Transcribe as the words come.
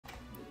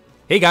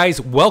Hey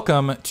guys,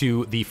 welcome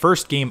to the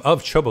first game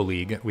of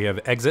Choboleague. We have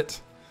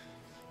Exit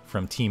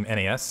from Team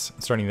NAS,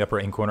 starting in the upper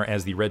right-hand corner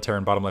as the red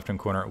Terran, bottom left-hand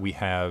corner. We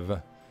have,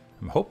 I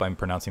hope I'm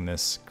pronouncing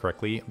this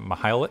correctly,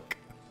 Mihalic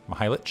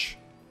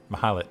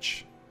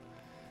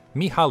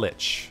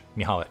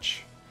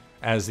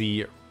as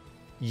the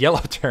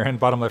yellow Terran,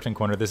 bottom left-hand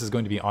corner. This is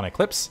going to be on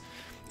Eclipse.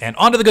 And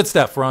on to the good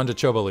stuff. We're on to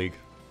Choboleague.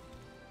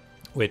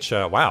 Which,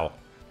 wow,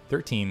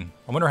 13.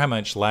 I wonder how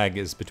much lag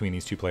is between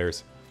these two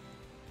players.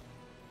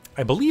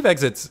 I believe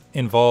Exit's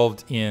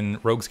involved in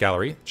Rogues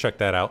Gallery. Check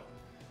that out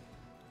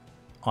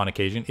on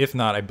occasion. If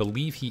not, I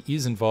believe he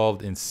is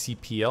involved in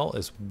CPL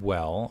as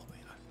well.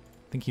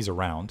 I think he's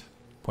around,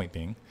 point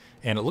being.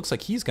 And it looks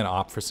like he's going to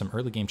opt for some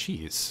early game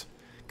cheese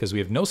because we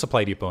have no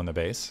supply depot in the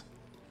base.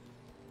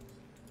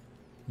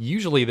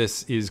 Usually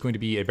this is going to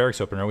be a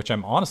barracks opener, which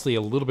I'm honestly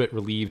a little bit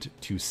relieved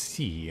to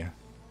see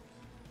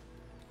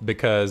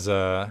because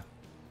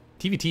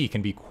TVT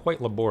can be quite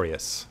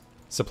laborious.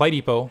 Supply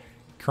depot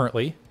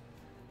currently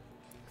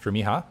for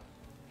Miha. I'm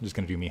just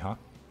going to do Miha,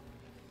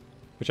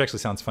 which actually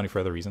sounds funny for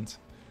other reasons.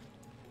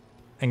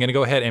 I'm going to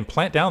go ahead and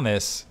plant down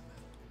this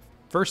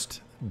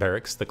first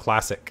barracks, the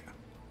classic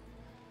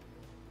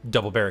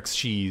double barracks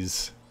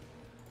cheese.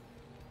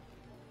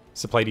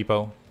 Supply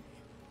depot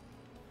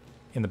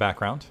in the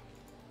background.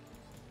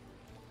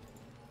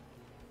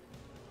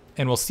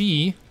 And we'll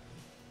see,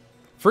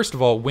 first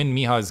of all, when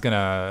Miha is going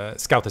to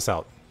scout this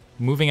out.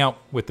 Moving out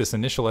with this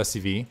initial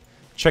SCV,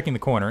 checking the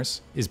corners,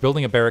 is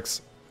building a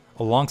barracks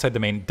alongside the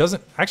main.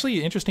 Doesn't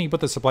actually, interesting, you put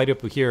the supply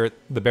depot here,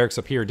 the barracks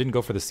up here, didn't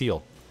go for the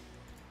seal.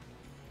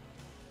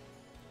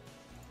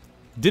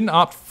 Didn't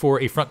opt for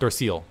a front door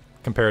seal,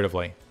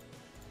 comparatively.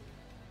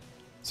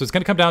 So it's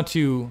going to come down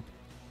to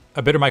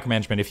a bit of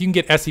micromanagement. If you can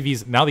get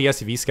SCVs, now the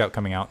SCV scout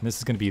coming out, and this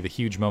is going to be the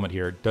huge moment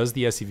here. Does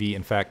the SCV,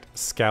 in fact,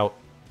 scout?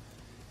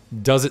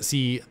 Does it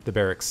see the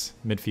barracks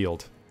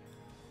midfield?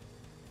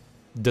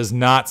 Does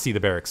not see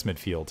the barracks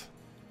midfield.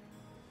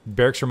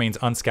 Barracks remains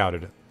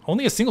unscouted.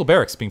 Only a single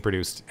barracks being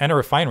produced, and a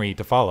refinery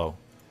to follow.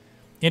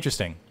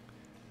 Interesting.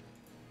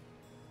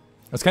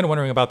 I was kind of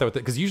wondering about that,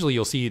 because usually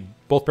you'll see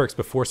both barracks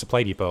before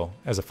supply depot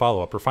as a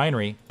follow-up.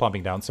 Refinery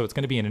plumping down, so it's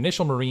going to be an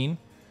initial marine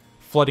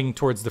flooding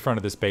towards the front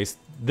of this base.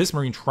 This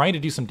marine trying to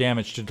do some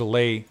damage to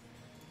delay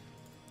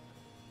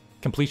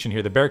completion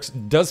here. The barracks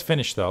does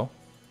finish, though.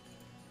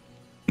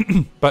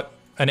 But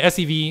an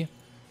SCV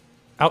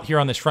out here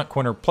on this front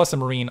corner, plus a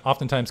marine,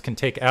 oftentimes can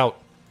take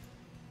out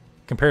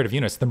comparative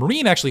units. The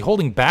marine actually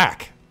holding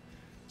back.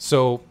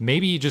 So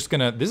maybe just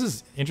gonna, this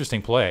is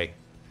interesting play.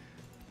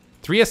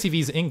 3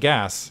 SCVs in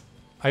gas.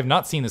 I have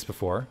not seen this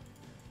before.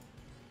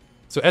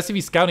 So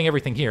SCV scouting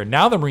everything here.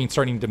 Now the marine's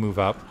starting to move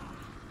up.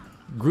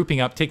 Grouping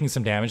up, taking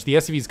some damage. The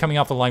SCVs coming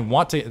off the line,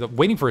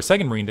 waiting for a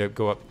second marine to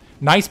go up.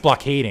 Nice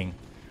blockading.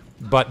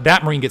 But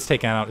that marine gets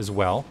taken out as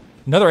well.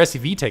 Another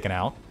SCV taken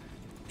out.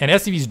 And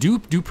SCVs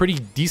do pretty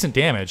decent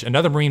damage.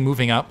 Another marine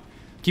moving up.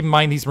 Keep in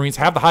mind, these marines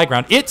have the high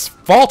ground. It's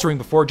faltering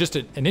before just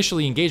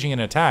initially engaging in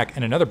an attack,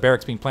 and another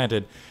barracks being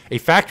planted. A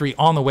factory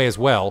on the way as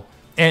well.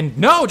 And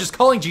no, just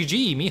calling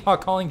GG. Miha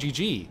calling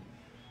GG.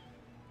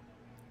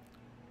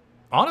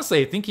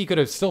 Honestly, I think he could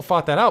have still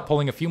fought that out,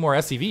 pulling a few more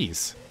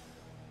SCVs.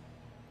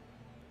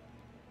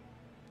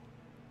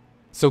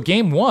 So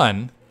game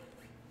 1,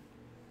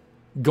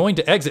 going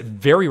to exit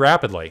very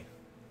rapidly.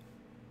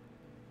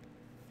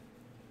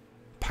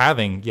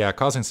 Pathing, yeah,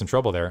 causing some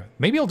trouble there.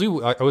 Maybe I'll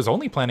do, I was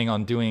only planning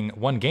on doing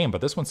 1 game,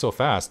 but this one's so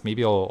fast.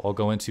 Maybe I'll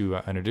go into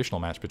an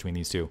additional match between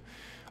these two.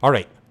 All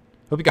right.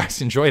 Hope you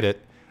guys enjoyed it.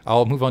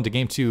 I'll move on to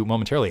game 2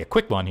 momentarily. A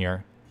quick one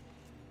here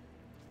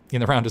in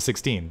the round of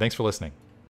 16. Thanks for listening.